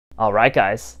All right,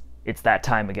 guys, it's that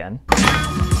time again.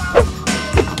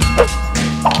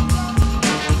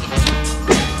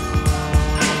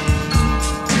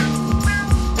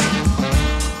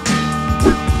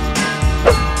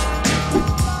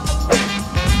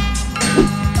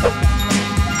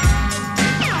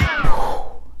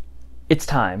 It's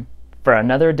time for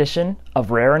another edition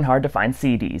of Rare and Hard to Find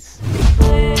CDs.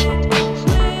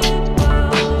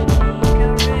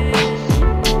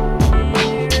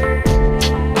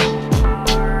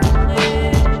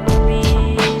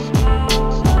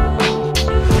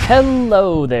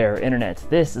 Hello there, Internet.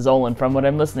 This is Olin from What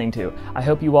I'm Listening To. I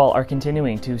hope you all are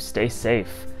continuing to stay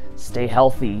safe, stay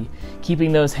healthy,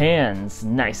 keeping those hands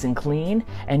nice and clean,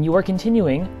 and you are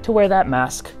continuing to wear that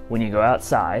mask when you go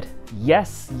outside.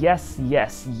 Yes, yes,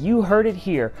 yes, you heard it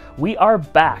here. We are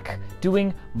back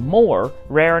doing more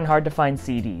Rare and Hard to Find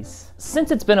CDs.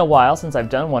 Since it's been a while since I've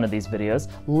done one of these videos,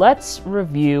 let's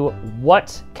review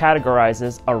what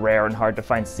categorizes a Rare and Hard to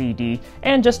Find CD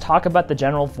and just talk about the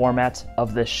general format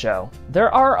of this show.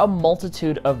 There are a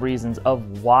multitude of reasons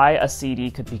of why a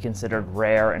CD could be considered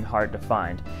rare and hard to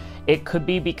find. It could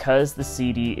be because the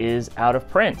CD is out of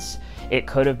print. It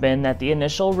could have been that the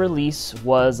initial release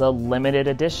was a limited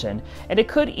edition, and it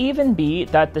could even be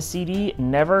that the CD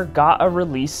never got a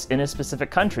release in a specific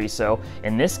country. So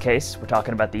in this case, we're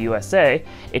talking about the USA,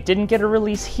 it didn't get a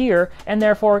release here, and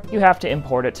therefore you have to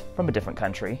import it from a different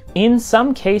country. In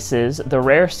some cases, the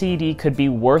rare CD could be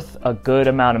worth a good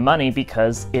amount of money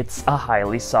because it's a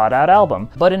highly sought out album.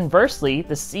 But inversely,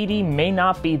 the CD may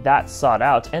not be that sought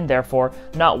out and therefore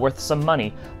not worth some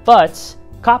money. But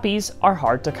copies are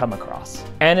hard to come across.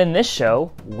 And in this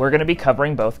show, we're going to be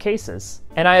covering both cases.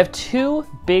 And I have two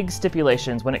big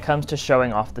stipulations when it comes to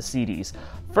showing off the CDs.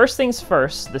 First things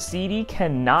first, the CD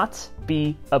cannot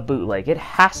be a bootleg. It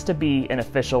has to be an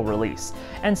official release.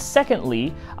 And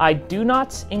secondly, I do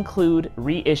not include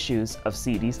reissues of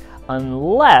CDs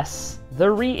unless the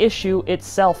reissue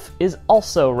itself is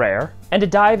also rare. And to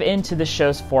dive into the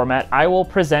show's format, I will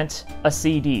present a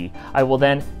CD. I will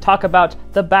then talk about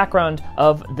the background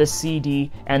of the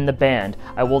CD and the band.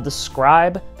 I will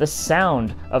describe the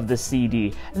sound of the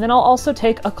CD. And then I'll also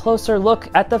take a closer look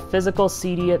at the physical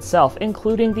CD itself,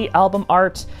 including the album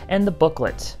art and the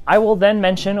booklet. I will then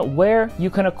mention where you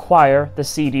can acquire the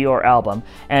CD or album,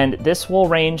 and this will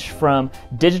range from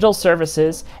digital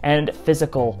services and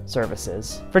physical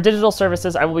services. For digital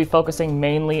services, I will be focusing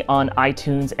mainly on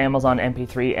iTunes, Amazon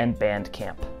MP3, and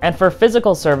Bandcamp. And for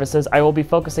physical services, I will be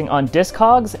focusing on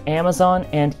Discogs, Amazon,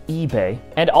 and eBay.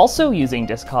 And also using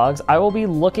Discogs, I will be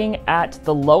looking at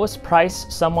the lowest price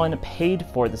someone paid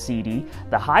for the CD,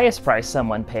 the highest price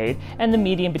someone paid, and the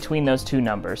median between those two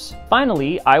numbers.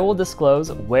 Finally, I will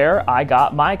disclose where I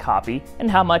got my copy and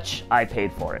how much I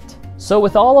paid for it. So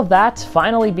with all of that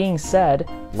finally being said,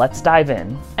 let's dive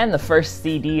in. And the first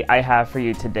CD I have for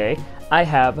you today, I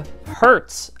have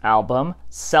Hurt's album,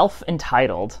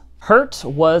 Self-Entitled. Hurt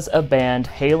was a band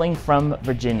hailing from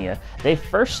Virginia. They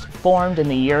first formed in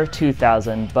the year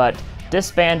 2000, but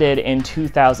disbanded in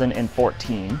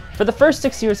 2014. For the first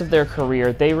 6 years of their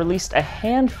career, they released a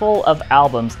handful of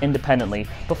albums independently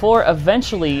before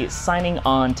eventually signing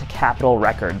on to Capitol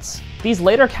Records. These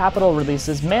later Capitol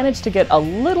releases managed to get a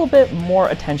little bit more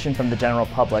attention from the general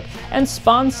public and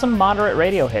spawned some moderate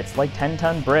radio hits like 10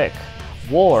 Ton Brick,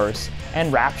 Wars,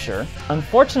 and Rapture.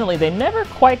 Unfortunately, they never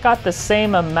quite got the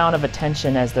same amount of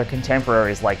attention as their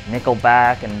contemporaries like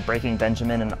Nickelback and Breaking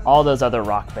Benjamin and all those other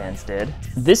rock bands did.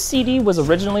 This CD was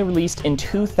originally released in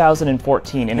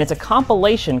 2014, and it's a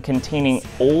compilation containing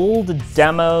old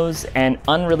demos and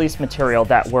unreleased material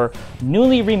that were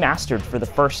newly remastered for the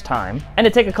first time. And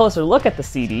to take a closer look at the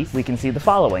CD, we can see the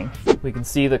following. We can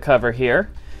see the cover here,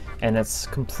 and it's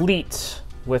complete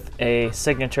with a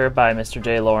signature by Mr.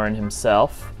 J. Lauren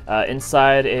himself.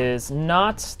 Inside is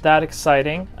not that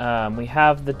exciting. We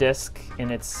have the disc in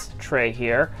its tray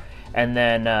here, and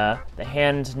then the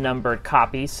hand-numbered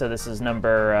copy, so this is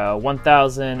number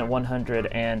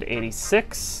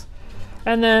 1186,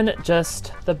 and then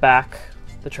just the back,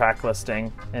 the track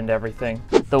listing, and everything.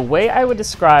 The way I would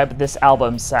describe this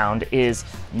album's sound is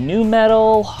nu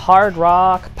metal, hard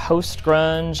rock,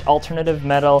 post-grunge, alternative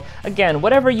metal, again,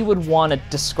 whatever you would want to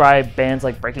describe bands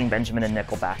like Breaking Benjamin and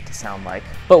Nickelback to sound like.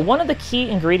 But one of the key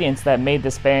ingredients that made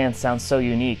this band sound so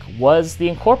unique was the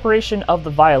incorporation of the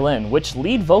violin, which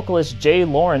lead vocalist Jay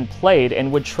Lauren played and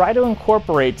would try to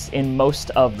incorporate in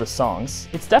most of the songs.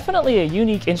 It's definitely a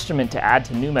unique instrument to add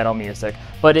to nu metal music,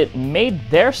 but it made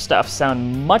their stuff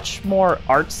sound much more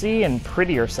artsy and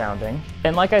prettier sounding.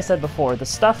 And like I said before, the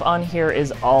stuff on here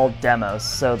is all demos,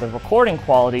 so the recording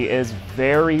quality is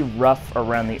very rough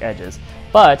around the edges.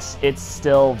 but it's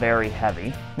still very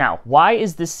heavy. Now, why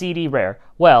is this CD rare?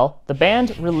 Well, the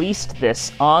band released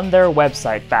this on their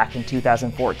website back in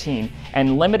 2014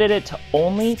 and limited it to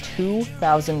only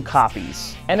 2,000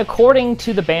 copies. And according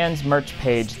to the band's merch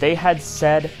page, they had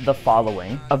said the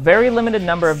following: a very limited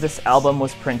number of this album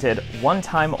was printed one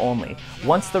time only.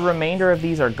 Once the remainder of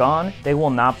these are gone, they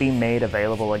will not be made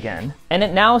available again. And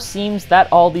it now seems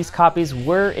that all these copies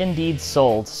were indeed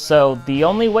sold, so the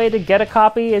only way to get a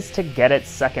copy is to get it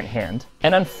secondhand.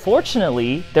 And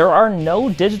unfortunately, there are no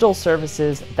digital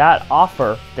services that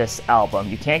offer this album.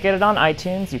 You can't get it on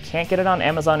iTunes, you can't get it on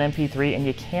Amazon MP3, and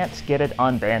you can't get it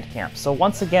on Bandcamp. So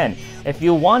once again, if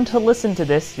you want to listen to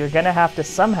this, you're gonna have to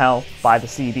somehow buy the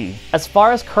CD. As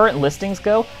far as current listings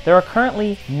go, there are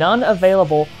currently none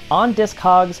available on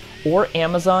Discogs or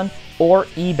Amazon or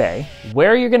eBay.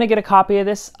 Where you're gonna get a copy of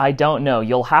this, I don't know.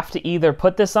 You'll have to either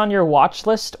put this on your watch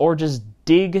list or just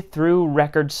dig through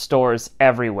record stores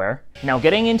everywhere. Now,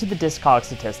 getting into the Discog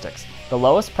statistics, the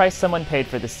lowest price someone paid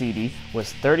for the CD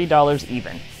was $30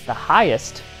 even. The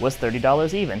highest was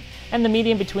 $30 even, and the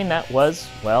median between that was,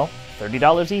 well,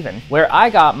 $30 even. Where I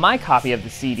got my copy of the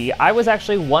CD, I was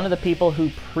actually one of the people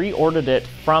who pre-ordered it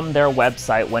from their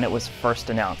website when it was first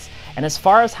announced. And as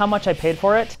far as how much I paid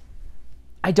for it,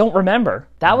 I don't remember.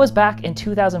 That was back in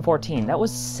 2014. That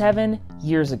was 7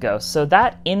 years ago. So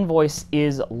that invoice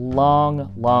is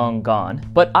long, long gone.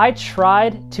 But I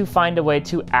tried to find a way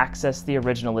to access the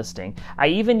original listing. I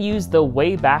even used the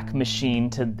Wayback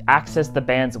Machine to access the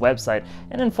band's website,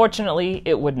 and unfortunately,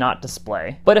 it would not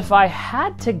display. But if I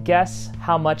had to guess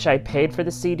how much I paid for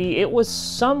the CD, it was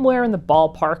somewhere in the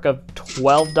ballpark of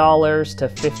 $12 to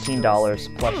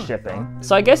 $15 plus shipping.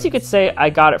 So I guess you could say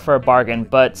I got it for a bargain,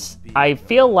 but I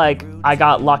feel like I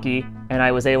got lucky and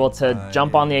I was able to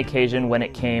jump on the occasion when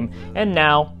it came, and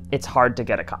now it's hard to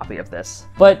get a copy of this.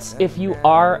 But if you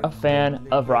are a fan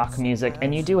of rock music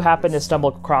and you do happen to stumble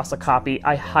across a copy,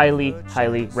 I highly,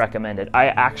 highly recommend it. I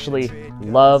actually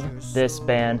love this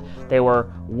band. They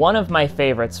were one of my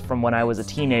favorites from when I was a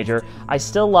teenager. I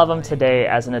still love them today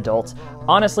as an adult.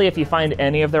 Honestly, if you find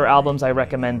any of their albums, I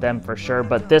recommend them for sure,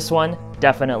 but this one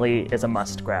definitely is a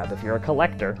must grab if you're a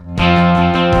collector.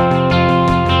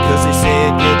 'Cause they say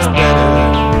it gets better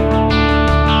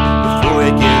before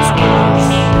it gets worse.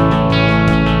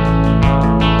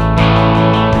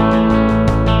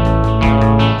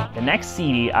 The next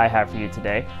CD I have for you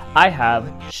today, I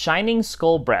have Shining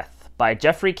Skull Breath by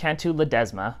Jefre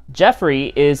Cantu-Ledesma.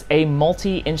 Jefre is a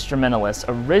multi-instrumentalist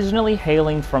originally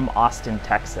hailing from Austin,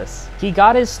 Texas. He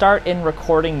got his start in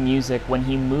recording music when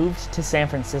he moved to San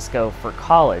Francisco for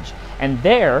college, and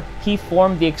there he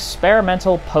formed the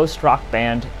experimental post-rock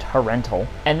band Torrental.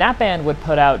 And that band would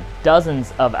put out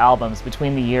dozens of albums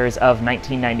between the years of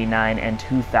 1999 and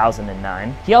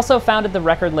 2009. He also founded the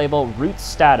record label Roots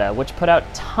Stata, which put out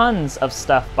tons of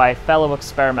stuff by fellow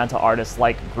experimental artists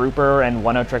like Grouper and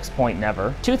 103 Point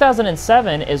Never.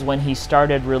 2007 is when he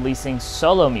started releasing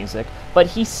solo music, but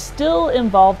he still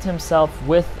involved himself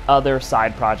with other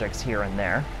side projects here and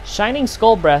there. Shining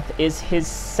Skull Breath is his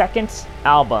second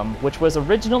album, which was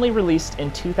originally released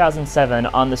in 2007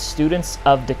 on the Students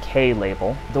of Decay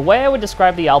label. The way I would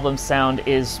describe the album's sound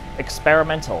is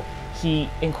experimental. He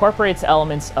incorporates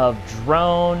elements of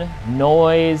drone,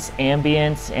 noise,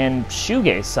 ambience, and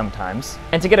shoegaze sometimes.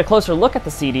 And to get a closer look at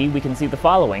the CD, we can see the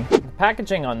following. The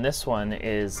packaging on this one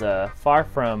is far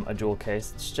from a jewel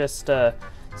case. It's just a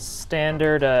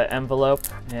standard envelope,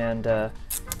 and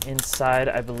inside,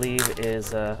 I believe,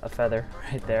 is a feather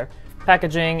right there.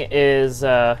 Packaging is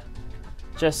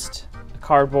just a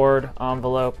cardboard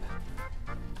envelope,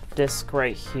 disc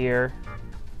right here,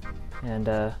 and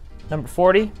number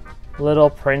 40. Little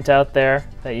printout there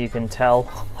that you can tell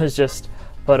was just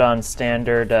put on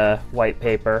standard white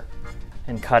paper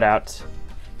and cut out.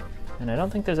 And I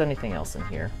don't think there's anything else in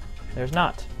here. There's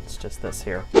not. It's just this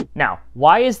here. Now,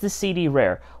 why is the CD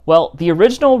rare? Well, the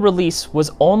original release was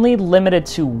only limited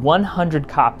to 100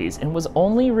 copies and was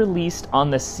only released on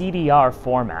the CDR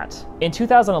format. In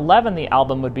 2011, the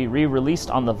album would be re-released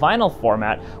on the vinyl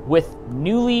format with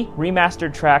newly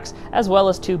remastered tracks as well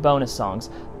as 2 bonus songs.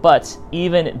 But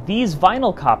even these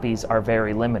vinyl copies are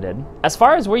very limited. As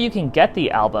far as where you can get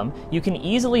the album, you can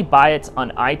easily buy it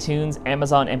on iTunes,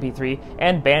 Amazon MP3,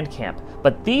 and Bandcamp.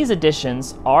 But these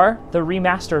editions are the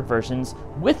remastered versions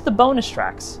with the bonus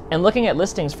tracks. And looking at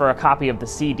listings for a copy of the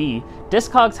CD,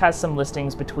 Discogs has some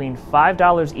listings between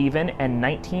 $5 even and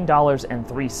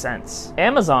 $19.03.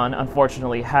 Amazon,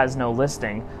 unfortunately, has no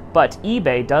listing, but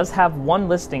eBay does have one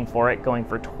listing for it going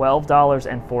for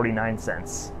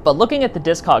 $12.49. But looking at the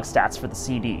Discog stats for the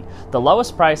CD, the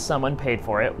lowest price someone paid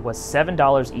for it was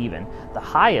 $7 even, the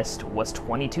highest was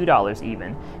 $22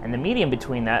 even, and the median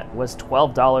between that was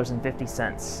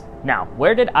 $12.50. Now,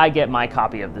 where did I get my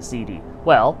copy of the CD?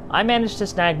 Well, I managed to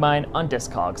snag mine on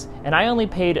Discogs, and I only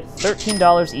paid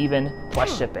 $13 even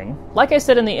plus shipping. Like I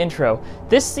said in the intro,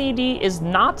 this CD is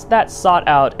not that sought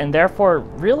out and therefore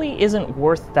really isn't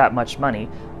worth that much money,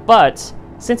 but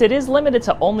since it is limited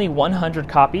to only 100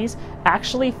 copies,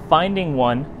 actually finding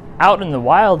one out in the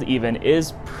wild even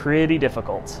is pretty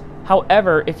difficult.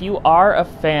 However, if you are a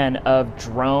fan of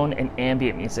drone and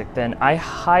ambient music, then I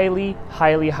highly,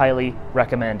 highly, highly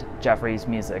recommend Jefre's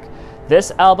music.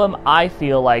 This album, I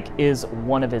feel like, is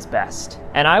one of his best.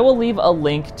 And I will leave a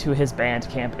link to his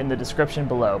Bandcamp in the description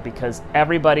below because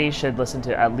everybody should listen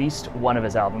to at least one of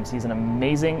his albums. He's an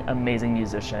amazing, amazing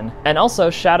musician. And also,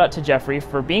 shout out to Jefre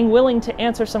for being willing to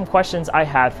answer some questions I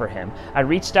had for him. I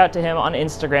reached out to him on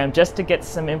Instagram just to get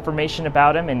some information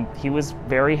about him, and he was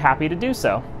very happy to do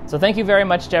so. So thank you very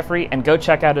much, Jefre, and go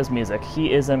check out his music.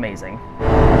 He is amazing.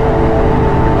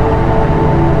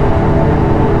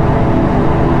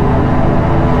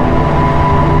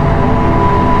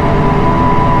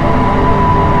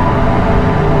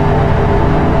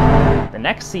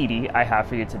 Next CD I have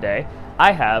for you today,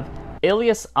 I have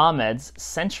Ilyas Ahmed's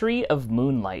Century of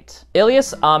Moonlight.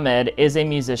 Ilyas Ahmed is a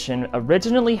musician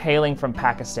originally hailing from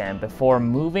Pakistan before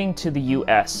moving to the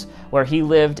US, where he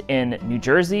lived in New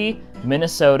Jersey,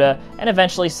 Minnesota, and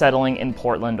eventually settling in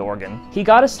Portland, Oregon. He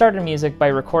got his start in music by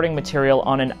recording material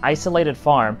on an isolated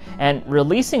farm and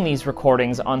releasing these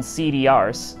recordings on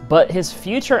CDRs, but his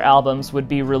future albums would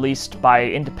be released by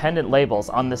independent labels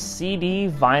on the CD,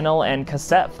 vinyl, and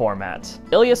cassette format.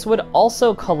 Ilyas would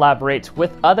also collaborate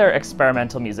with other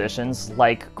experimental musicians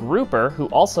like Grouper, who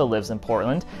also lives in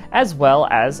Portland, as well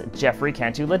as Jefre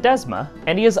Cantu-Ledesma,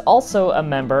 and he is also a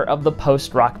member of the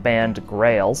post-rock band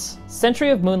Grails. Century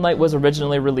of Moonlight was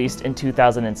originally released in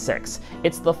 2006.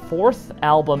 It's the fourth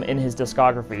album in his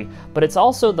discography, but it's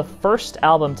also the first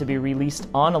album to be released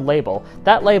on a label,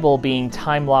 that label being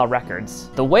Time Law Records.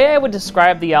 The way I would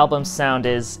describe the album's sound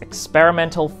is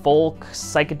experimental folk,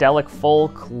 psychedelic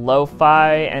folk,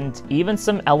 lo-fi, and even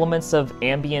some elements of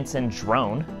ambience and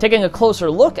drone. Taking a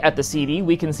closer look at the CD,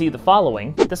 we can see the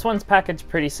following. This one's packaged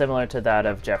pretty similar to that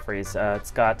of Jefre's.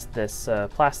 It's got this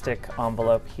plastic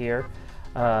envelope here.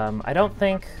 I don't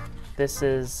think this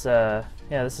is, yeah,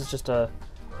 this is just a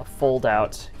fold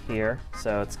out here.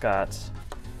 So it's got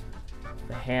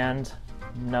the hand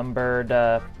numbered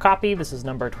copy. This is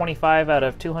number 25 out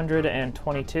of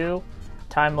 222.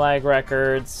 Time Lag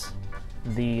Records,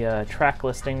 the track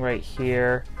listing right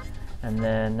here. And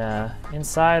then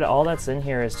inside, all that's in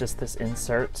here is just this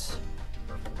insert.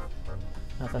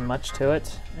 Nothing much to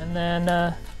it. And then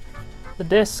the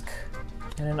disc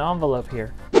and an envelope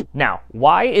here. Now,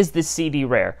 why is this CD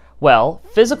rare? Well,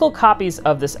 physical copies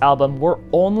of this album were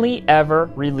only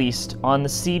ever released on the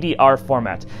CDR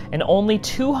format, and only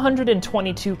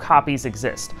 222 copies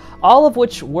exist, all of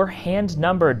which were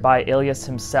hand-numbered by Ilyas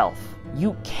himself.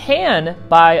 You can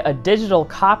buy a digital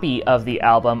copy of the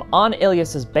album on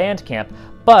Ilyas's Bandcamp,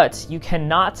 but you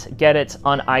cannot get it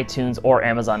on iTunes or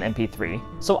Amazon MP3.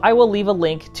 So I will leave a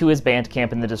link to his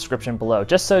Bandcamp in the description below,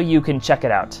 just so you can check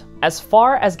it out. As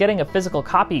far as getting a physical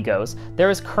copy goes, there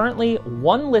is currently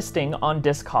one listing on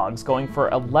Discogs going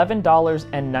for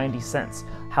 $11.90.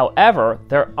 However,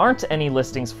 there aren't any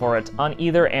listings for it on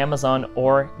either Amazon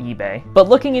or eBay. But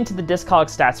looking into the Discog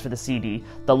stats for the CD,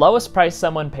 the lowest price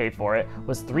someone paid for it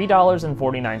was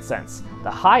 $3.49.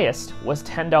 The highest was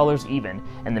 $10 even,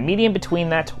 and the median between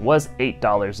that was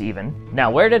 $8 even. Now,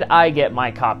 where did I get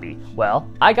my copy? Well,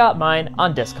 I got mine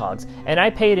on Discogs, and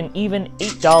I paid an even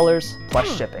 $8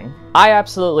 plus shipping. I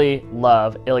absolutely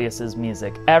love Ilyas's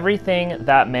music. Everything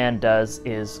that man does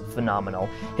is phenomenal.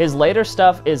 His later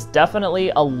stuff is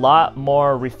definitely a lot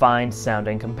more refined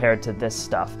sounding compared to this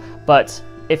stuff, but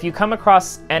if you come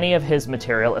across any of his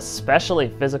material, especially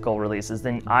physical releases,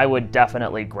 then I would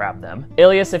definitely grab them.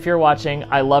 Ilyas, if you're watching,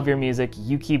 I love your music.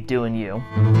 You keep doing you.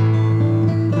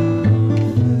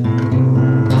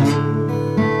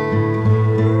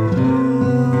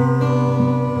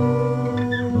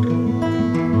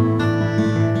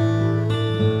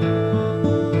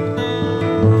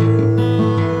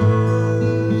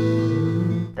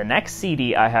 The next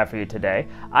CD I have for you today,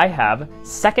 I have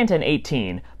 2nd and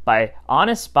 18 by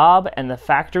Honest Bob and the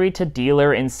Factory to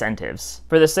Dealer Incentives.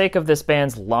 For the sake of this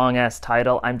band's long-ass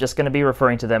title, I'm just going to be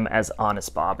referring to them as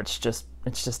Honest Bob. It's just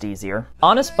easier.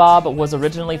 Honest Bob was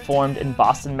originally formed in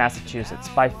Boston, Massachusetts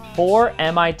by 4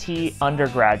 MIT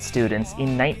undergrad students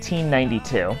in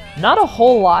 1992. Not a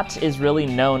whole lot is really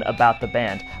known about the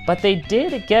band, but they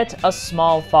did get a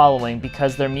small following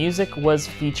because their music was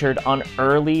featured on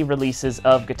early releases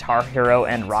of Guitar Hero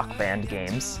and Rock Band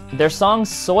games. Their song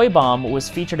Soy Bomb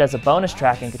was featured as a bonus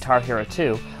track in Guitar Hero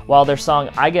 2, while their song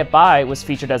I Get By was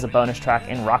featured as a bonus track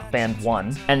in Rock Band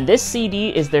 1. And this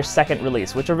CD is their second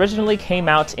release, which originally came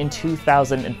out in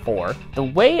 2004. The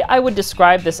way I would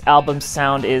describe this album's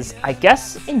sound is, I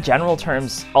guess in general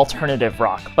terms, alternative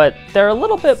rock, but they're a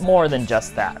little bit more than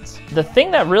just that. The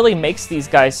thing that really makes these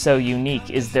guys so unique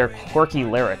is their quirky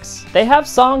lyrics. They have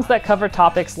songs that cover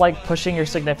topics like pushing your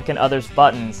significant other's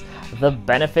buttons, the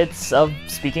benefits of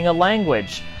speaking a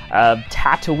language,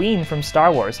 Tatooine from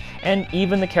Star Wars, and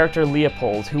even the character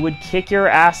Leopold, who would kick your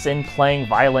ass in playing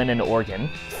violin and organ.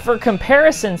 For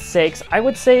comparison's sakes, I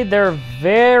would say they're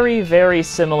very, very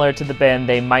similar to the band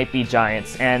They Might Be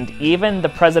Giants, and even the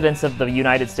Presidents of the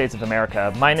United States of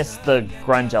America, minus the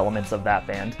grunge elements of that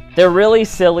band. They're really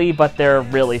silly, but they're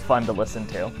really fun to listen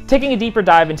to. Taking a deeper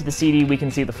dive into the CD, we can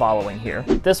see the following here.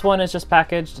 This one is just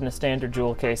packaged in a standard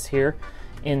jewel case here.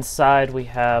 Inside we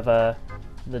have the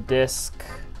disc,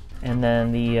 and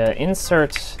then the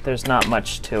insert, there's not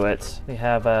much to it. We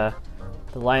have the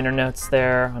liner notes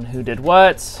there on who did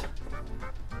what,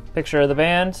 picture of the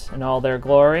band in all their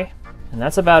glory, and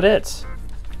that's about it.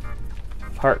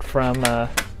 Apart from the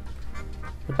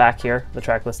back here, the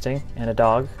track listing, and a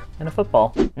dog, and a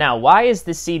football. Now, why is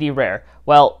this CD rare?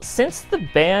 Well, since the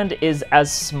band is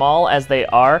as small as they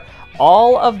are,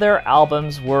 all of their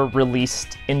albums were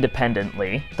released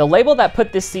independently. The label that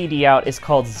put this CD out is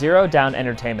called Zero Down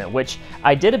Entertainment, which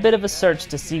I did a bit of a search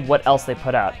to see what else they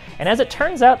put out. And as it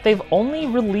turns out, they've only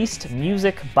released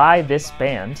music by this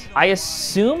band. I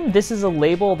assume this is a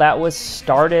label that was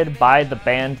started by the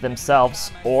band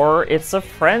themselves, or it's a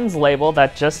friend's label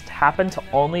that just happened to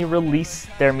only release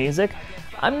their music.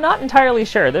 I'm not entirely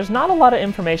sure. There's not a lot of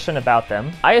information about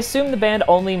them. I assume the band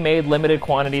only made limited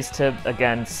quantities to,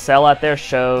 again, sell at their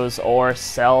shows or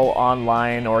sell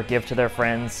online or give to their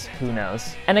friends, who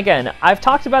knows. And again, I've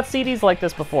talked about CDs like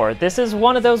this before. This is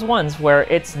one of those ones where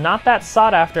it's not that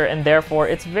sought after and therefore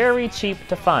it's very cheap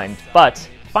to find. But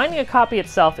finding a copy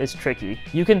itself is tricky.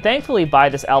 You can thankfully buy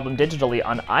this album digitally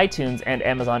on iTunes and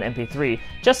Amazon MP3,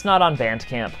 just not on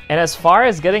Bandcamp. And as far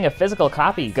as getting a physical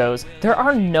copy goes, there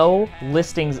are no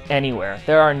listings anywhere.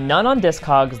 There are none on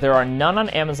Discogs, there are none on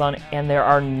Amazon, and there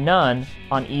are none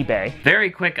on eBay.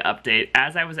 Very quick update,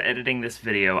 as I was editing this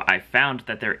video, I found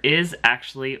that there is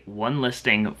actually one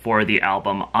listing for the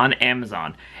album on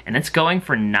Amazon, and it's going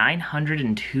for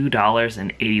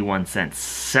 $902.81.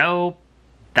 So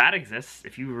that exists.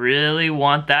 If you really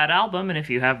want that album, and if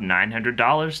you have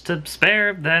 $900 to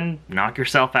spare, then knock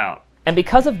yourself out. And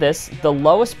because of this, the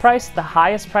lowest price, the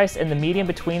highest price, and the medium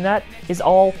between that is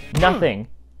all nothing.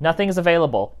 Nothing is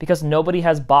available because nobody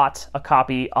has bought a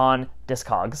copy on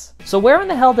Discogs. So where in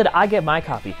the hell did I get my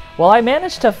copy? Well, I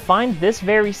managed to find this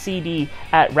very CD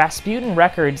at Rasputin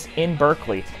Records in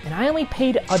Berkeley, and I only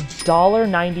paid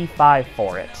 $1.95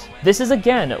 for it. This is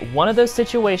again one of those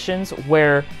situations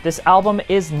where this album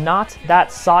is not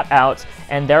that sought out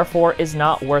and therefore is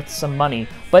not worth some money.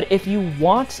 But if you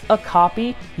want a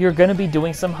copy, you're gonna be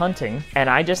doing some hunting, and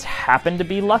I just happened to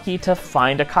be lucky to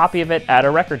find a copy of it at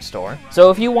a record store. So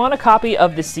if you want a copy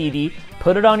of the CD,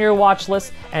 put it on your watch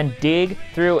list and dig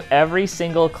through every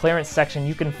single clearance section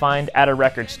you can find at a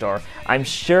record store. I'm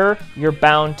sure you're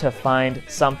bound to find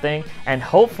something, and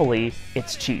hopefully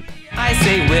it's cheap. I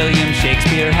say William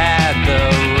Shakespeare had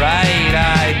the right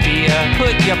idea.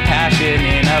 Put your passion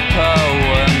in a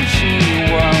poem she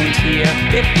won't hear.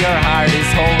 If your heart is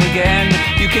whole again,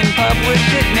 you can publish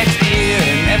it next year.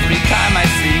 And every time I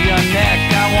see your neck,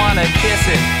 I wanna kiss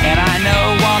it. And I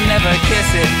know I'll never kiss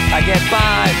it. I get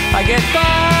by, I get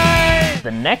by.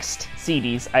 The next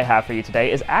CDs I have for you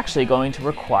today is actually going to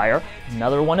require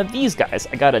another one of these guys.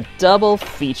 I got a double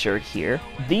feature here.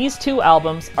 These two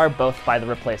albums are both by The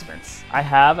Replacements. I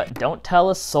have Don't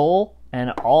Tell a Soul and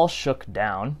All Shook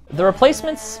Down. The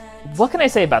Replacements, what can I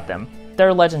say about them?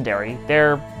 They're legendary.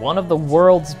 They're one of the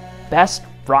world's best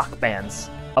rock bands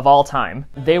of all time.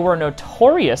 They were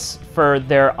notorious for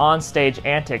their onstage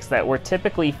antics that were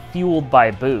typically fueled by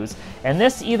booze, and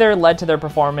this either led to their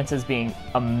performances being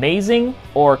amazing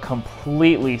or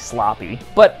completely sloppy.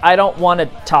 But I don't want to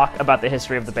talk about the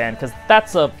history of the band because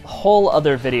that's a whole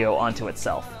other video onto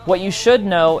itself. What you should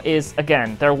know is,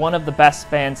 again, they're one of the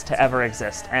best bands to ever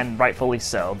exist, and rightfully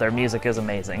so. Their music is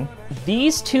amazing.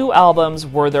 These two albums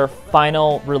were their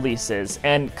final releases,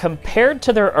 and compared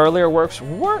to their earlier works,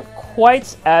 weren't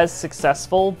quite as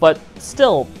successful, but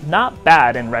still not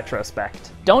bad in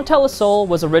retrospect. Don't Tell a Soul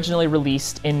was originally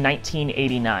released in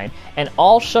 1989, and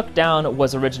All Shook Down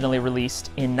was originally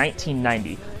released in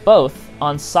 1990, both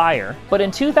on Sire. But in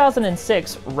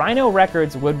 2006, Rhino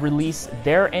Records would release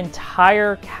their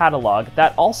entire catalog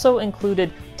that also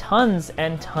included tons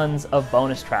and tons of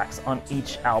bonus tracks on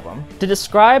each album. To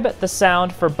describe the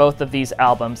sound for both of these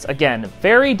albums, again,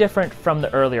 very different from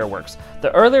the earlier works.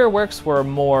 The earlier works were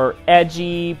more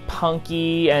edgy,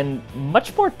 punky, and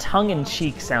much more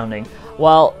tongue-in-cheek sounding,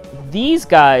 while these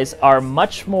guys are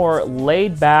much more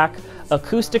laid back,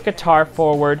 acoustic guitar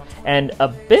forward, and a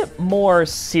bit more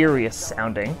serious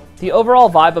sounding. The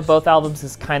overall vibe of both albums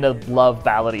is kind of love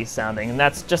ballady sounding, and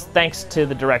that's just thanks to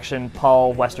the direction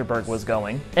Paul Westerberg was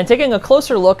going. And taking a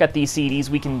closer look at these CDs,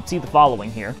 we can see the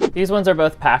following here. These ones are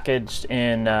both packaged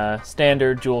in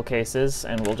standard jewel cases,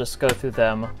 and we'll just go through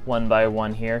them one by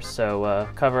one here. So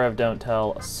cover of Don't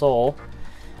Tell a Soul,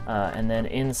 and then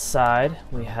inside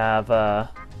we have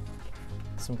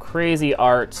some crazy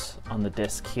art on the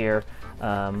disc here.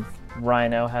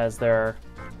 Rhino has their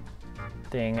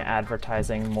thing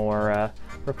advertising more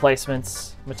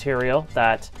replacements material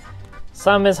that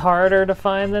some is harder to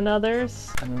find than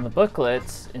others. And then the booklet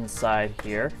inside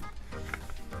here,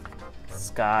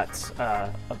 it's got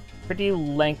a pretty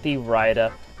lengthy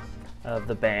write-up of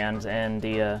the band and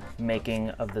the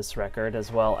making of this record,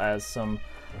 as well as some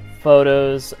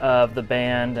photos of the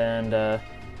band and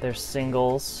their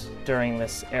singles during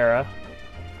this era.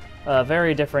 A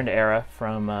very different era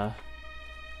from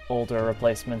older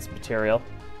replacements material.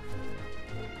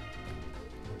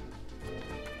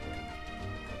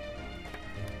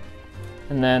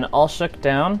 And then All Shook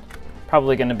Down,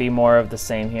 probably going to be more of the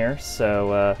same here.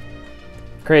 So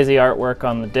crazy artwork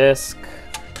on the disc.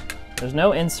 There's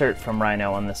no insert from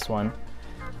Rhino on this one,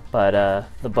 but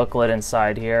the booklet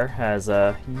inside here has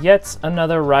yet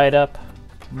another write-up,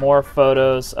 more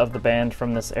photos of the band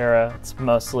from this era. It's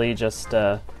mostly just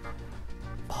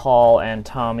Paul and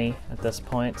Tommy at this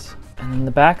point. And then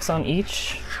the backs on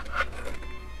each,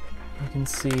 you can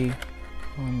see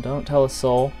on Don't Tell a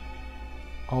Soul,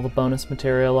 all the bonus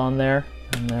material on there,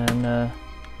 and then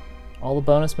all the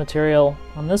bonus material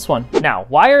on this one. Now,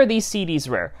 why are these CDs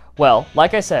rare? Well,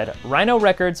 like I said, Rhino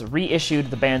Records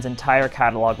reissued the band's entire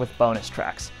catalog with bonus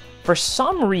tracks. For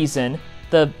some reason,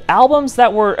 the albums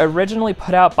that were originally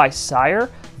put out by Sire,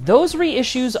 those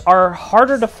reissues are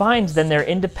harder to find than their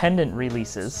independent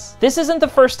releases. This isn't the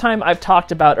first time I've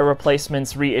talked about a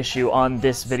replacements reissue on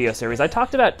this video series. I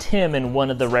talked about Tim in one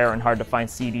of the rare and hard to find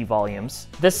CD volumes.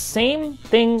 The same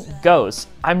thing goes.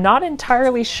 I'm not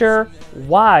entirely sure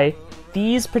why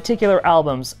these particular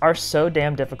albums are so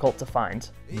damn difficult to find.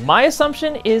 My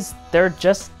assumption is they're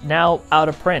just now out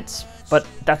of print, but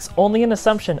that's only an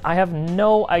assumption. I have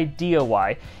no idea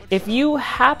why. If you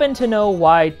happen to know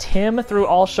why Tim through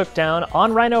All Shook Down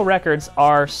on Rhino Records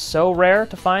are so rare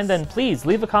to find, then please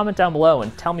leave a comment down below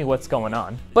and tell me what's going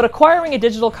on. But acquiring a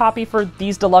digital copy for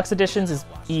these deluxe editions is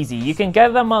easy. You can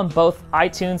get them on both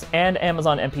iTunes and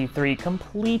Amazon MP3,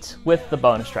 complete with the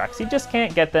bonus tracks. You just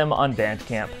can't get them on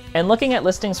Bandcamp. And looking at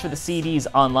listings for the CDs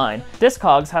online,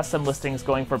 Discogs has some listings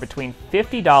going for between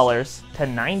 $50 to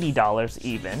 $90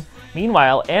 even.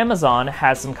 Meanwhile, Amazon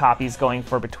has some copies going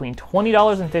for between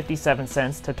 $20.57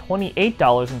 to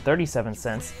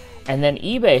 $28.37, and then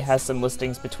eBay has some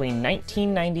listings between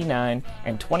 $19.99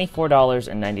 and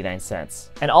 $24.99.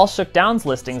 And All Shook Down's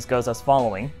listings goes as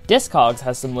following. Discogs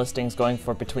has some listings going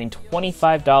for between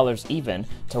 $25 even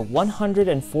to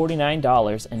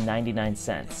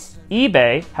 $149.99.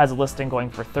 eBay has a listing going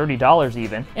for $30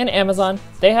 even, and Amazon,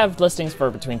 they have listings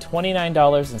for between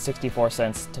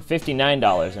 $29.64 to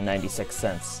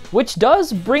 $59.96. Which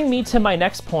does bring me to my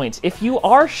next point. If you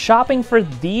are shopping for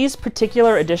these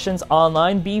particular editions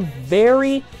online, be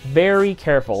very, very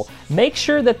careful. Make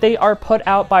sure that they are put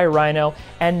out by Rhino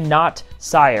and not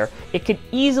Sire. It could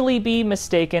easily be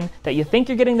mistaken that you think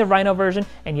you're getting the Rhino version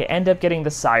and you end up getting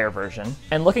the Sire version.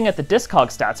 And looking at the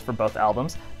Discog stats for both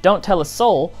albums, Don't Tell a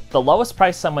Soul, the lowest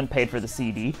price someone paid for the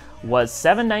CD was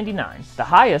 $7.99. The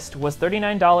highest was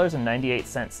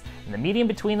 $39.98, and the median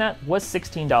between that was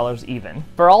 $16 even.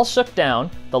 For All Shook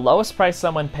Down, the lowest price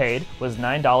someone paid was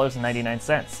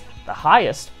 $9.99. The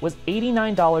highest was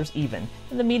 $89 even,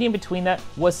 and the median between that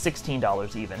was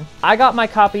 $16 even. I got my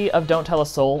copy of Don't Tell a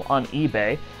Soul on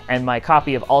eBay, and my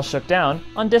copy of All Shook Down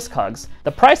on Discogs.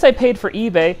 The price I paid for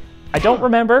eBay, I don't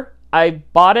remember. I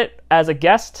bought it as a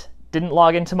guest didn't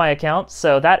log into my account,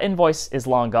 so that invoice is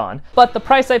long gone. But the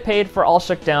price I paid for All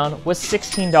Shook Down was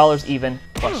 $16 even,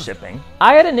 plus shipping.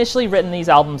 I had initially written these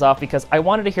albums off because I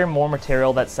wanted to hear more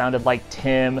material that sounded like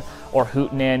Tim or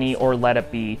Hootenanny or Let It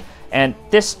Be, and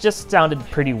this just sounded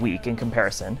pretty weak in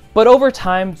comparison. But over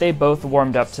time, they both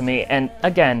warmed up to me, and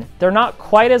again, they're not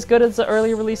quite as good as the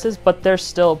early releases, but they're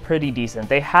still pretty decent.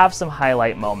 They have some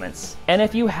highlight moments. And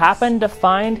if you happen to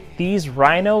find these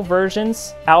Rhino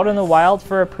versions out in the wild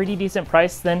for a pretty decent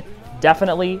price, then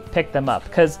definitely pick them up,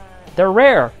 because they're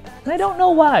rare, and I don't know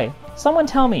why. Someone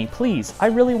tell me, please, I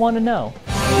really want to know.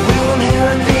 We won't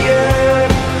inherit the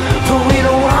earth, but we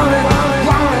don't want it.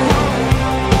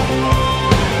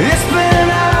 It's been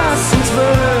us since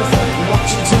birth. What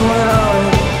you doing on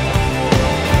it?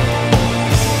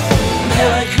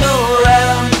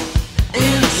 Merry-go-round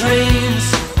in dreams,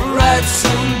 right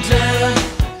someday.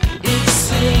 It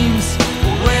seems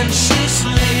when she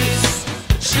sleeps,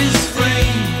 she's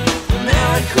free.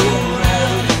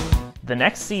 Merry-go-round. The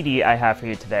next CD I have for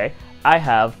you today, I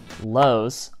have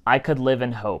Low's I Could Live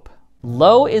in Hope.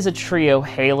 Low is a trio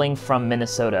hailing from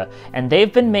Minnesota, and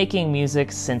they've been making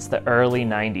music since the early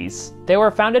 90s. They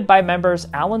were founded by members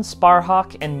Alan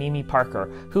Sparhawk and Mimi Parker,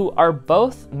 who are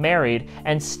both married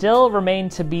and still remain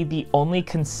to be the only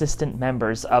consistent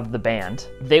members of the band.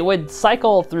 They would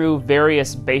cycle through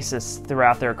various bassists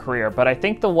throughout their career, but I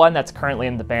think the one that's currently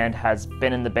in the band has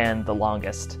been in the band the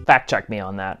longest. Fact check me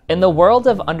on that. In the world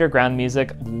of underground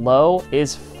music, Low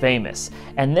is famous,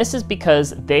 and this is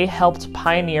because they helped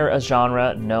pioneer a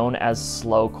genre known as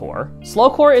slowcore.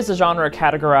 Slowcore is a genre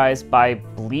categorized by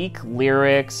bleak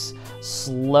lyrics,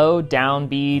 slow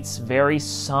downbeats, very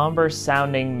somber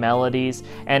sounding melodies,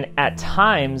 and at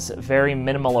times very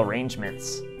minimal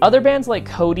arrangements. Other bands like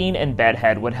Codeine and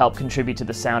Bedhead would help contribute to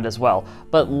the sound as well,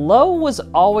 but Low was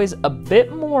always a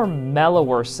bit more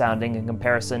mellower sounding in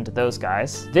comparison to those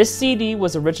guys. This CD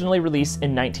was originally released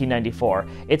in 1994.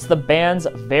 It's the band's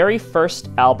very first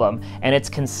album, and it's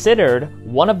considered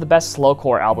one of the best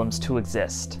slowcore albums to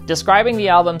exist. Describing the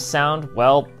album's sound,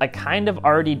 well, I kind of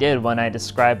already did when I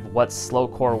described what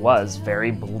slowcore was. Very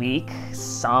bleak,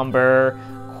 somber,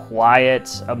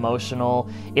 quiet, emotional.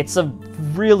 It's a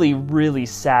really, really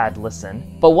sad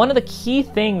listen. But one of the key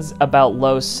things about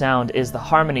Low's sound is the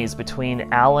harmonies between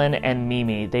Alan and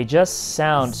Mimi. They just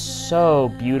sound so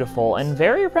beautiful and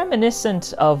very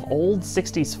reminiscent of old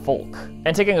 60s folk.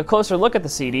 And taking a closer look at the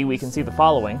CD, we can see the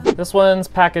following. This one's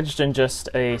packaged in just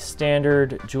a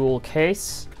standard jewel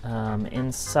case.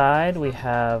 Inside we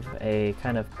have a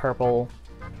kind of purple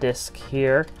disc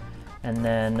here. And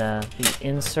then the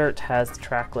insert has the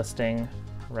track listing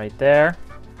right there.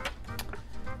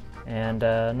 And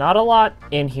not a lot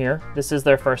in here. This is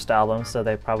their first album, so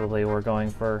they probably were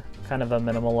going for kind of a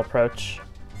minimal approach.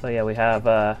 So yeah, we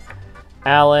have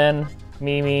Alan,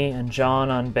 Mimi, and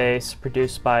John on bass,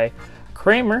 produced by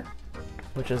Kramer,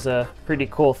 which is a pretty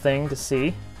cool thing to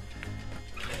see.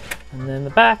 And then in the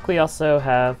back, we also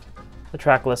have the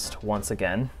track list once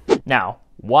again. Now,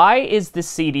 why is this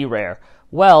CD rare?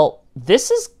 Well,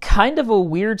 this is kind of a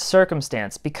weird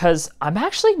circumstance because I'm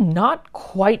actually not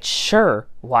quite sure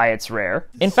why it's rare.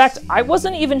 In fact, I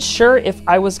wasn't even sure if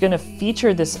I was gonna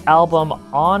feature this album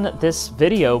on this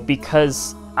video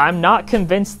because I'm not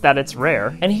convinced that it's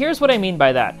rare. And here's what I mean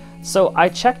by that. So I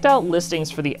checked out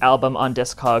listings for the album on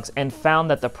Discogs and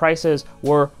found that the prices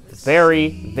were very,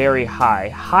 very high,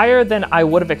 higher than I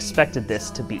would have expected this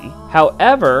to be.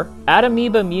 However, at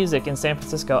Amoeba Music in San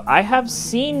Francisco, I have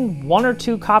seen 1 or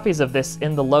 2 copies of this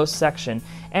in the low section,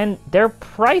 and they're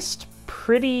priced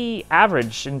pretty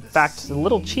average, in fact, a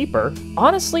little cheaper.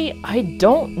 Honestly, I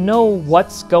don't know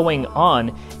what's going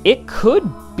on. It could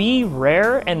be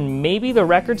rare, and maybe the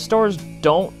record stores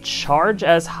don't charge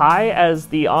as high as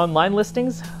the online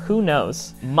listings. Who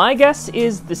knows? My guess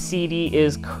is the CD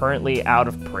is currently out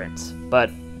of print, but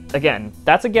again,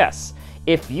 that's a guess.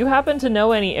 If you happen to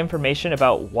know any information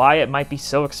about why it might be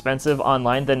so expensive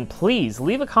online, then please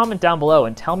leave a comment down below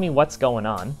and tell me what's going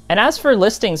on. And as for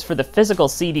listings for the physical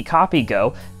CD copy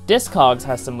go, Discogs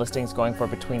has some listings going for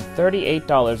between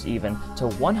 $38 even to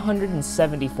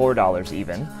 $174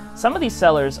 even. Some of these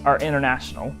sellers are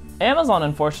international. Amazon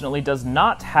unfortunately does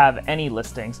not have any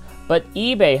listings, but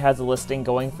eBay has a listing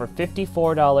going for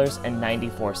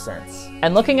 $54.94.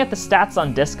 And looking at the stats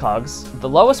on Discogs, the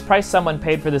lowest price someone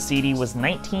paid for the CD was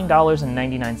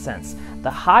 $19.99.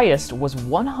 The highest was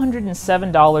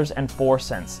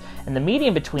 $107.04, and the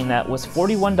median between that was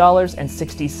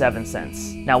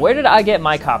 $41.67. Now, where did I get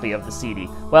my copy of the CD?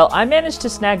 Well, I managed to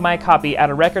snag my copy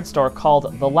at a record store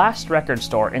called The Last Record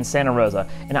Store in Santa Rosa,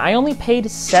 and I only paid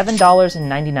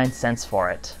 $7.99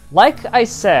 for it. Like I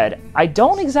said, I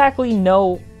don't exactly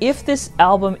know if this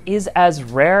album is as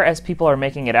rare as people are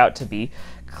making it out to be.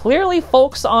 Clearly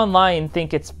folks online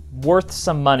think it's worth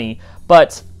some money,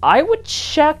 but I would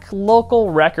check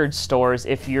local record stores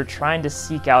if you're trying to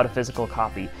seek out a physical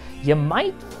copy. You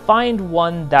might find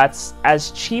one that's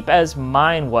as cheap as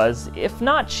mine was, if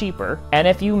not cheaper. And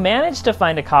if you manage to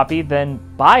find a copy, then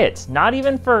buy it. Not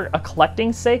even for a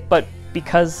collecting's sake, but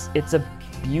because it's a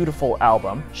beautiful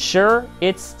album. Sure,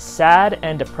 it's sad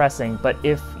and depressing, but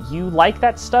if you like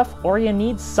that stuff or you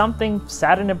need something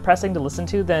sad and depressing to listen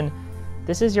to, then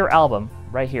this is your album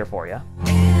right here for you.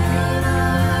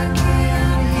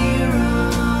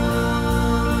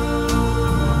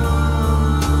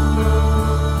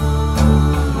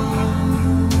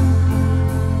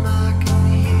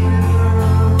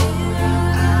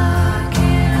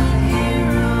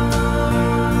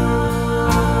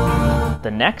 The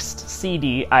next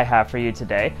CD I have for you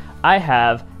today, I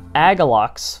have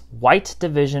Agalloch's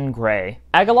Whitedivisiongrey.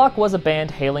 Agalloch was a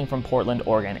band hailing from Portland,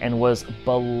 Oregon, and was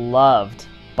beloved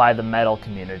by the metal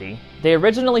community. They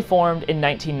originally formed in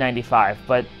 1995,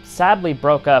 but sadly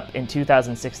broke up in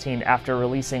 2016 after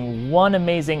releasing one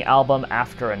amazing album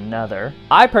after another.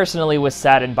 I personally was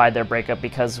saddened by their breakup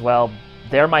because, well,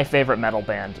 they're my favorite metal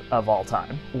band of all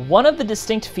time. One of the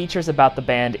distinct features about the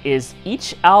band is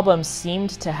each album seemed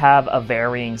to have a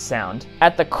varying sound.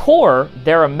 At the core,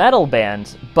 they're a metal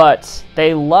band, but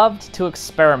they loved to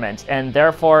experiment, and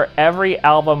therefore every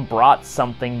album brought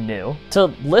something new. To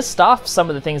list off some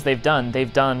of the things they've done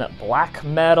black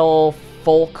metal,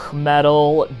 folk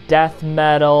metal, death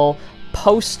metal,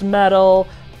 post-metal,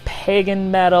 pagan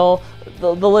metal,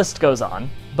 the list goes on.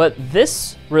 But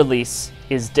this release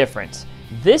is different.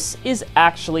 This is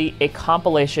actually a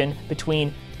compilation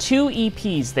between two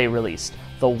EPs they released,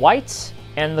 the White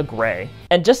and the Grey.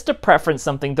 And just to preference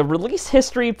something, the release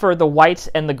history for the White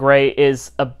and the Grey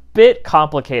is a bit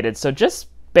complicated, so just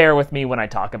bear with me when I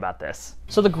talk about this.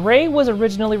 So the Grey was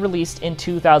originally released in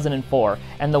 2004,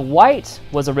 and the White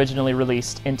was originally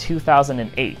released in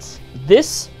 2008.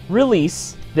 This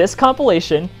release, this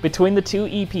compilation between the two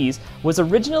EPs, was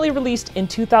originally released in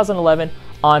 2011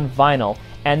 on vinyl,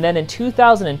 and then in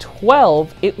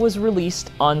 2012 it was released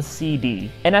on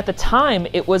CD. And at the time,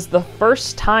 it was the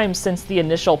first time since the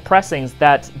initial pressings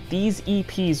that these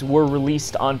EPs were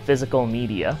released on physical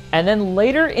media. And then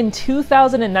later in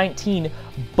 2019,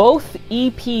 both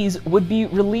EPs would be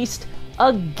released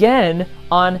again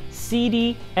on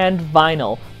CD and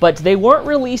vinyl, but they weren't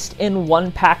released in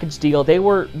one package deal, they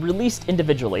were released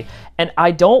individually. And I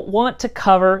don't want to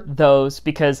cover those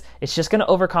because it's just gonna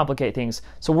overcomplicate things,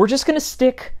 so we're just gonna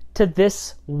stick to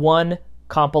this one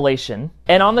compilation.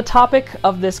 And on the topic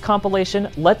of this compilation,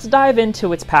 let's dive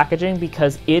into its packaging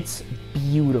because it's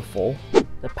beautiful.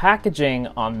 The packaging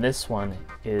on this one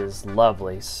is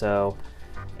lovely, so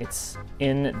it's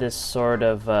in this sort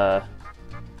of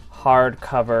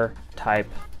hardcover type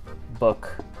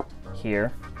book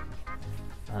here.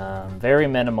 Very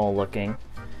minimal looking.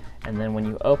 And then when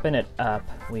you open it up,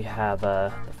 we have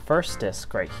the first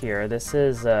disc right here. This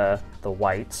is the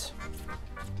White.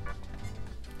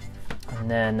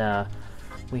 And then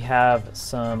we have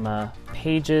some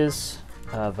pages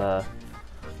of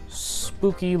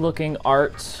spooky looking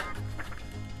art.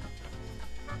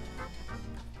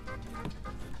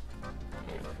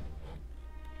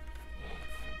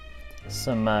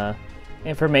 Some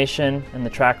information in the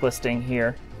track listing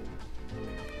here.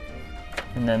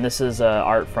 And then this is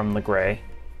art from the Grey.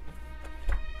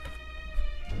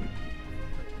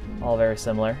 All very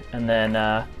similar. And then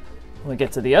when we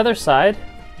get to the other side,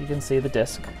 you can see the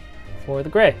disc for the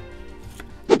Grey.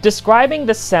 Describing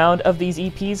the sound of these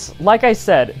EPs, like I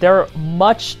said, they're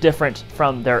much different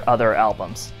from their other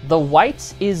albums. The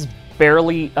White is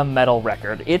barely a metal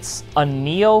record. It's a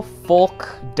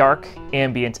neo-folk, dark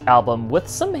ambient album with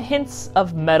some hints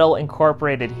of metal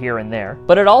incorporated here and there.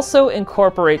 But it also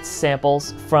incorporates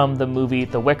samples from the movie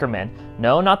The Wicker Man.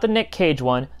 No, not the Nick Cage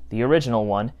one, the original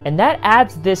one. And that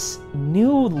adds this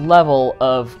new level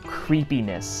of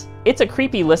creepiness. It's a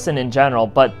creepy listen in general,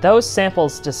 but those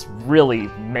samples just really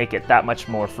make it that much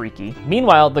more freaky.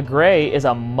 Meanwhile, The Grey is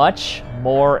a much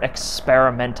more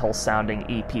experimental sounding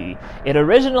EP. It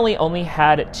originally only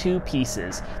had two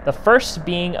pieces, the first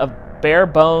being a bare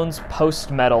bones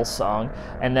post-metal song,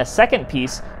 and the second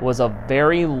piece was a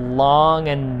very long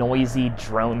and noisy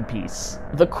drone piece.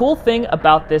 The cool thing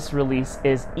about this release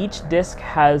is each disc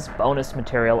has bonus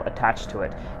material attached to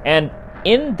it, and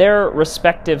in their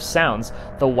respective sounds,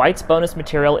 the White's bonus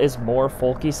material is more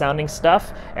folky sounding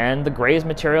stuff, and the Grey's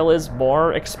material is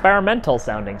more experimental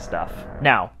sounding stuff.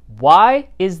 Now, why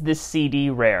is this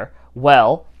CD rare?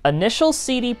 Well, Initial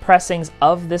CD pressings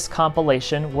of this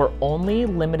compilation were only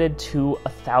limited to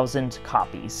 1,000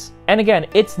 copies. And again,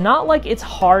 it's not like it's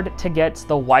hard to get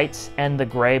the white and the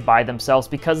gray by themselves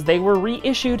because they were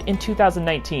reissued in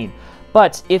 2019.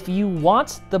 But if you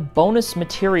want the bonus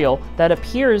material that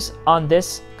appears on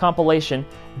this compilation,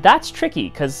 that's tricky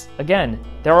because, again,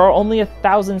 there are only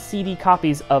 1,000 CD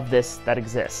copies of this that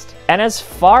exist. And as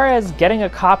far as getting a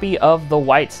copy of the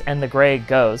white and the gray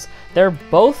goes, they're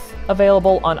both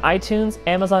available on iTunes,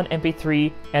 Amazon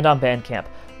MP3, and on Bandcamp.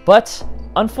 But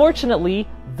unfortunately,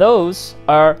 those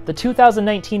are the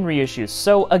 2019 reissues.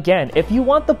 So again, if you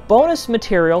want the bonus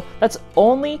material that's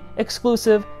only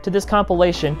exclusive to this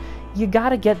compilation, you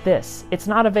gotta get this. It's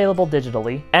not available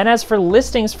digitally. And as for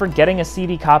listings for getting a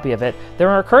CD copy of it, there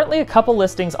are currently a couple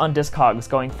listings on Discogs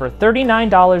going for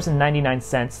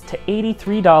 $39.99 to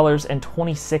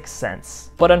 $83.26.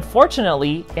 But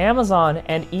unfortunately, Amazon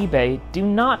and eBay do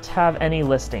not have any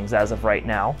listings as of right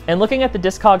now. And looking at the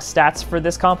Discogs stats for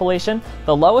this compilation,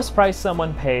 the lowest price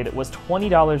someone paid was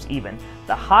 $20 even.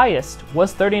 The highest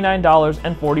was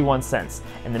 $39.41,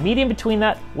 and the median between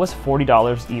that was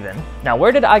 $40 even. Now,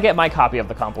 where did I get my copy of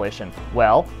the compilation?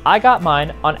 Well, I got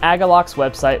mine on Agalloch's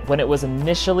website when it was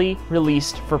initially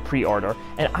released for pre-order,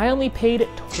 and I only paid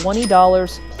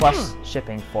 $20 plus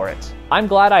shipping for it. I'm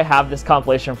glad I have this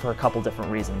compilation for a couple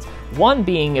different reasons. One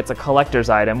being it's a collector's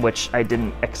item, which I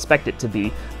didn't expect it to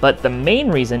be, but the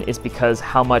main reason is because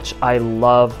how much I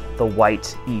love the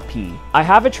white EP. I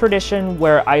have a tradition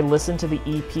where I listen to the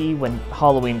EP when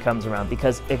Halloween comes around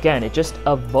because, again, it just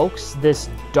evokes this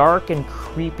dark and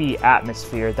creepy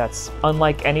atmosphere that's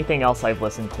unlike anything else I've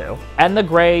listened to. And the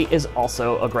Gray is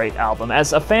also a great album.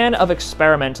 As a fan of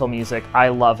experimental music, I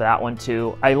love that one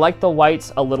too. I like the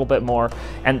whites a little bit more,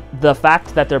 and the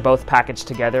fact that they're both packaged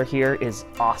together here is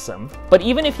awesome. But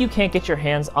even if you can't get your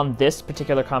hands on this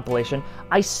particular compilation,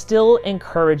 I still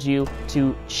encourage you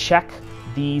to check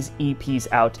these EPs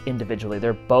out individually.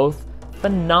 They're both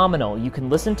phenomenal. You can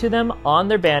listen to them on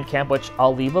their Bandcamp, which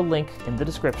I'll leave a link in the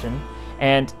description.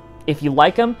 And if you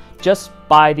like them, just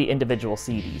buy the individual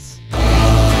CDs.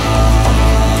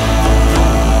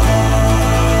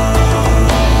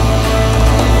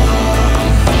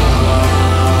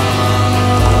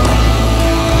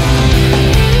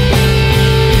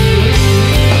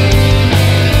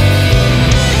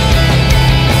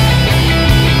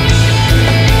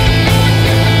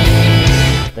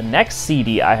 Next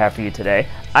CD I have for you today,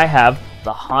 I have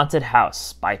The Haunted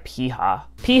House by Pyha.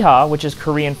 Pyha, which is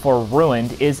Korean for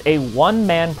ruined, is a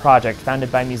one-man project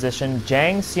founded by musician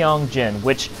Jang Seong-jin,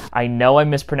 which I know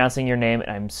I'm mispronouncing your name and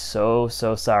I'm so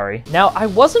sorry. Now, I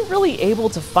wasn't really able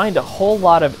to find a whole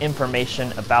lot of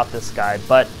information about this guy,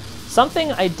 but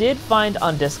something I did find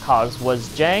on Discogs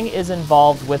was Jang is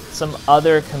involved with some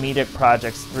other comedic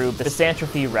projects through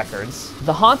Misanthropy Records.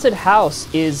 The Haunted House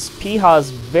is Pyha's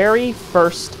very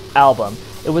first album.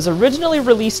 It was originally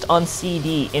released on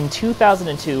CD in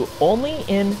 2002 only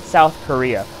in South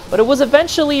Korea, but it was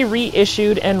eventually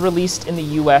reissued and released in the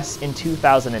US in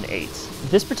 2008.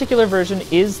 This particular version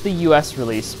is the US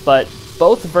release, but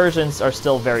both versions are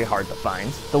still very hard to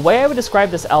find. The way I would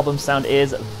describe this album's sound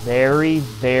is very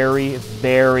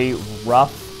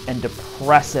rough and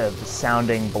depressive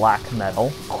sounding black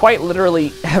metal. Quite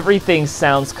literally, everything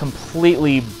sounds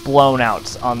completely blown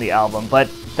out on the album, but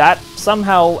that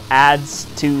somehow adds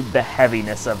to the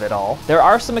heaviness of it all. There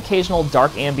are some occasional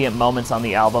dark ambient moments on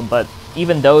the album, but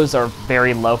even those are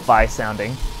very lo-fi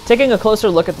sounding. Taking a closer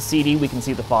look at the CD, we can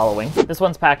see the following. This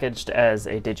one's packaged as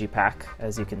a digipack,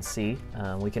 as you can see.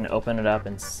 We can open it up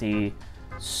and see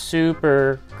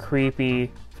super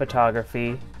creepy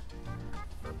photography.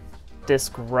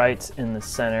 Disc right in the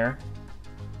center.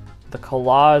 The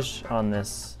collage on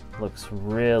this looks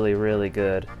really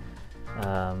good.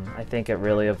 I think it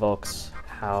really evokes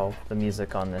how the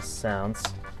music on this sounds.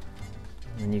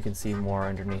 And you can see more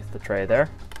underneath the tray there.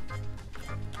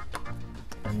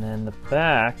 And then the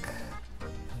back,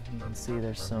 you can see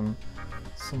there's some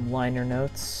liner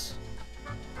notes.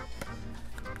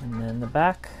 And then the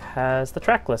back has the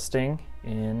track listing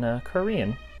in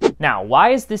Korean. Now,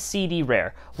 why is this CD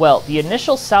rare? Well, the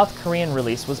initial South Korean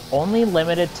release was only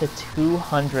limited to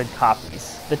 200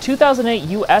 copies. The 2008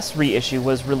 US reissue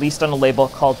was released on a label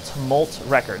called Tumult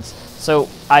Records. So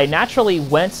I naturally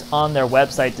went on their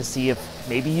website to see if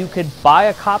maybe you could buy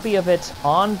a copy of it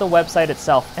on the website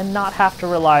itself and not have to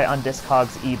rely on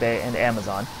Discogs, eBay, and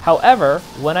Amazon. However,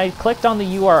 when I clicked on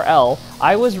the URL,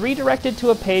 I was redirected to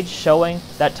a page showing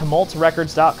that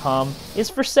tumultrecords.com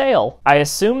is for sale. I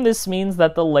assume this means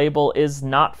that the label is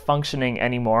not functioning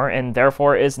anymore and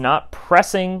therefore is not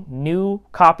pressing new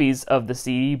copies of the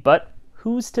CD, but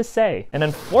Who's to say? And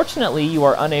unfortunately, you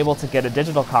are unable to get a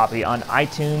digital copy on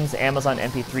iTunes, Amazon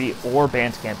MP3, or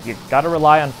Bandcamp. You gotta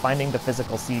rely on finding the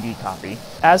physical CD copy.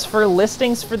 As for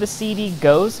listings for the CD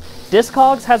goes,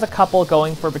 Discogs has a couple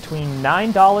going for between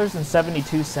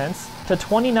 $9.72 to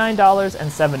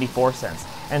 $29.74.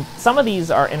 And some of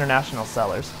these are international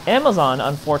sellers. Amazon,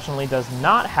 unfortunately, does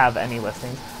not have any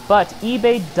listings, but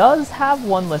eBay does have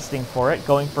one listing for it,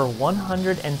 going for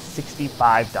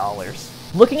 $165.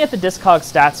 Looking at the Discog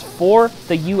stats for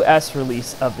the US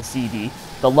release of the CD,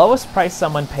 the lowest price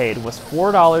someone paid was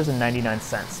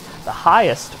 $4.99. The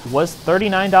highest was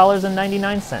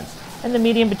 $39.99, and the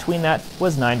median between that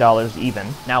was $9 even.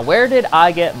 Now, where did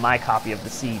I get my copy of the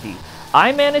CD?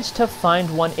 I managed to find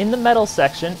one in the metal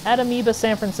section at Amoeba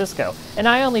San Francisco, and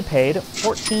I only paid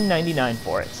 $14.99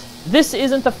 for it. This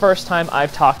isn't the first time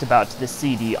I've talked about this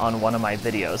CD on one of my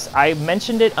videos. I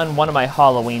mentioned it on one of my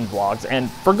Halloween vlogs, and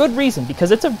for good reason,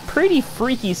 because it's a pretty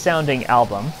freaky sounding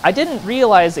album. I didn't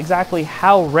realize exactly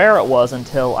how rare it was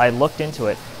until I looked into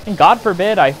it, and God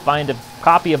forbid I find a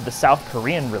copy of the South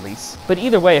Korean release. But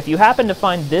either way, if you happen to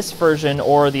find this version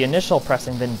or the initial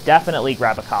pressing, then definitely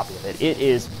grab a copy of it. It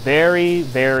is very,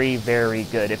 very, very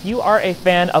good. If you are a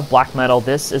fan of black metal,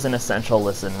 this is an essential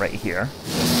listen right here.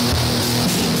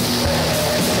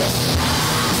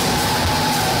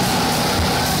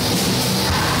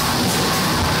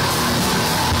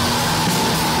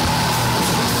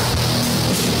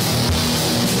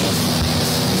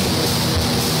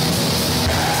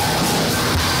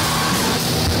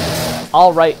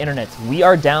 Alright, Internet, we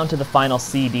are down to the final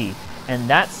CD, and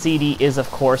that CD is, of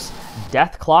course,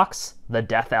 Dethklok's The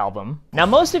Dethalbum. Now,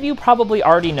 most of you probably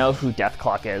already know who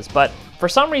Dethklok is, but for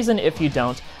some reason, if you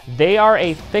don't, they are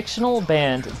a fictional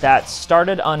band that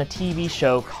started on a TV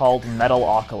show called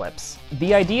Metalocalypse.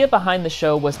 The idea behind the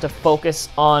show was to focus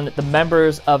on the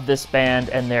members of this band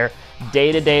and their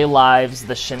day-to-day lives,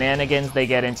 the shenanigans they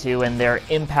get into, and their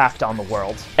impact on the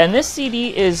world. And this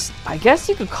CD is, I guess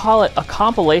you could call it a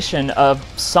compilation of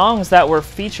songs that were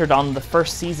featured on the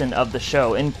first season of the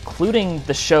show, including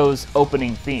the show's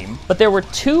opening theme. But there were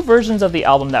two versions of the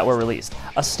album that were released,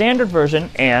 a standard version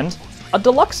and a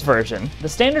deluxe version. The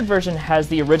standard version has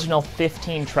the original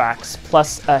 15 tracks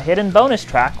plus a hidden bonus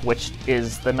track, which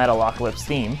is the Metalocalypse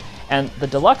theme, and the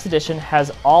deluxe edition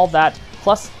has all that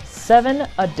plus 7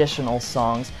 additional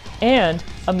songs and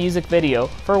a music video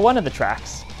for one of the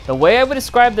tracks. The way I would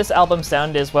describe this album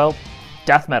sound is, well,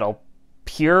 death metal.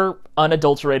 Pure,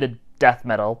 unadulterated death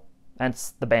metal.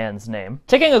 Hence the band's name.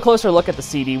 Taking a closer look at the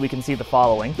CD, we can see the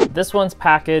following. This one's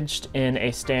packaged in a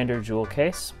standard jewel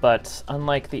case, but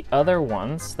unlike the other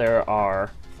ones, there are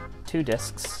 2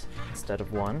 discs instead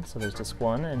of 1. So there's disc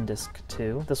 1 and disc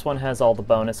 2. This one has all the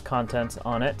bonus content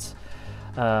on it.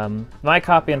 My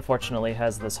copy, unfortunately,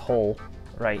 has this hole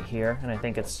right here, and I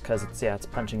think it's because it's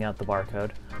punching out the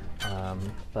barcode.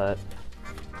 But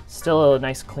still a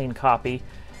nice clean copy.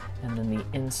 And then the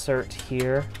insert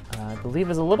here, I believe,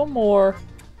 is a little more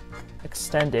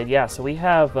extended. Yeah, so we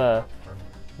have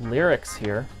lyrics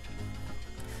here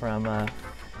from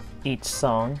each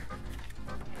song.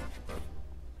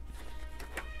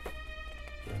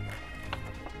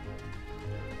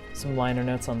 Some liner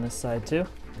notes on this side too.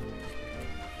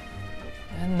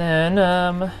 And then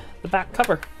the back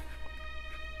cover.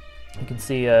 You can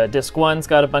see disc 1's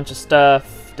got a bunch of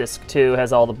stuff, disc 2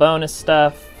 has all the bonus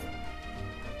stuff.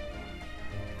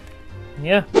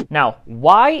 Yeah. Now,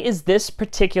 why is this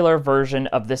particular version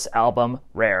of this album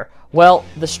rare? Well,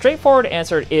 the straightforward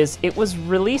answer is it was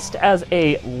released as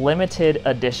a limited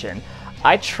edition.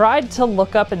 I tried to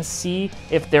look up and see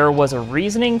if there was a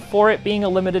reasoning for it being a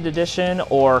limited edition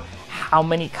or how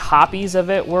many copies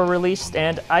of it were released,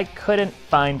 and I couldn't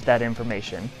find that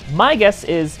information. My guess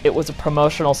is it was a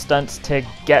promotional stunt to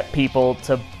get people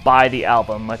to buy the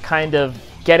album, a kind of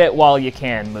get it while you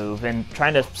can move, and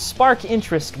trying to spark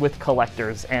interest with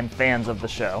collectors and fans of the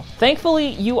show. Thankfully,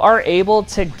 you are able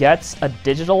to get a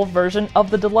digital version of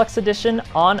the deluxe edition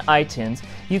on iTunes.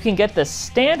 You can get the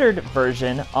standard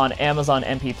version on Amazon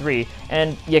MP3,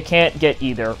 and you can't get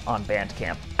either on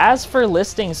Bandcamp. As for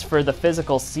listings for the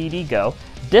physical CD go,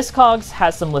 Discogs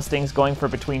has some listings going for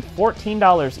between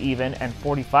 $14 even and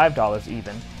 $45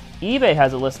 even. eBay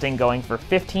has a listing going for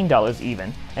 $15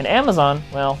 even, and Amazon,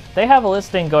 well, they have a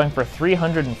listing going for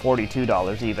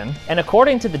 $342 even. And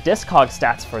according to the Discog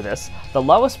stats for this, the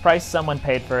lowest price someone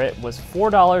paid for it was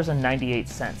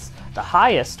 $4.98. The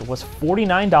highest was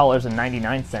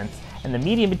 $49.99, and the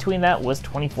median between that was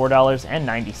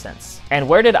 $24.90. And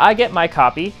where did I get my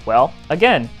copy? Well,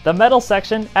 again, the metal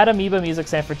section at Amoeba Music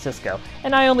San Francisco,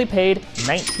 and I only paid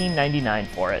 $19.99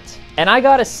 for it. And I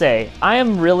gotta say, I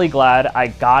am really glad I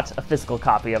got a physical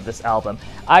copy of this album.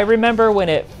 I remember when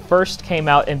it first came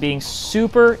out and being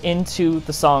super into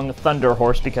the song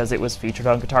Thunderhorse because it was featured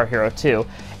on Guitar Hero 2,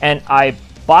 and I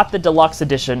bought the deluxe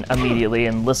edition immediately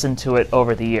and listened to it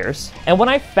over the years. And when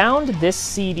I found this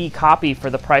CD copy for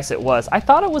the price it was, I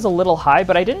thought it was a little high,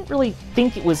 but I didn't really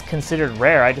think it was considered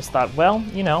rare. I just thought, well,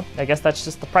 you know, I guess that's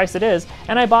just the price it is,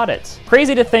 and I bought it.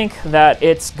 Crazy to think that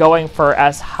it's going for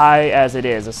as high as it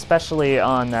is, especially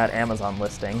on that Amazon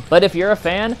listing. But if you're a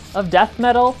fan of death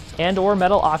metal and or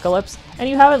Metalocalypse, and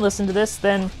you haven't listened to this,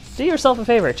 then do yourself a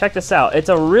favor, check this out. It's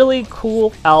a really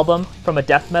cool album from a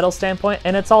death metal standpoint,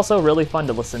 and it's also really fun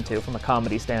to listen to from a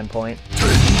comedy standpoint.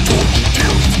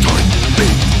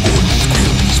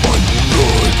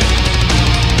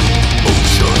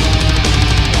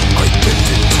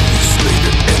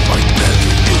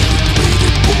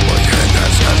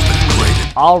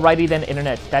 Alrighty then,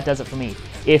 Internet, that does it for me.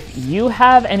 If you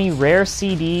have any rare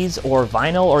CDs or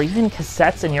vinyl or even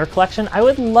cassettes in your collection, I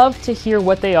would love to hear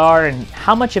what they are and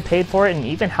how much you paid for it and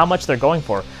even how much they're going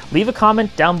for. Leave a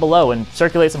comment down below and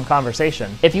circulate some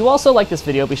conversation. If you also like this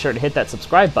video, be sure to hit that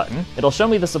subscribe button. It'll show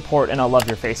me the support and I'll love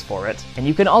your face for it. And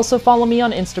you can also follow me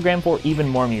on Instagram for even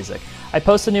more music. I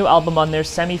post a new album on there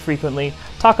semi-frequently,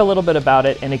 talk a little bit about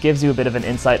it, and it gives you a bit of an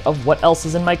insight of what else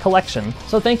is in my collection.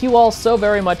 So thank you all so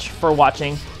very much for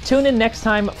watching. Tune in next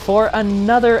time for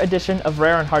another edition of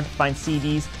Rare and Hard to Find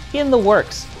CDs in the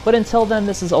works. But until then,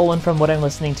 this is Olin from What I'm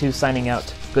Listening To signing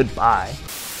out. Goodbye.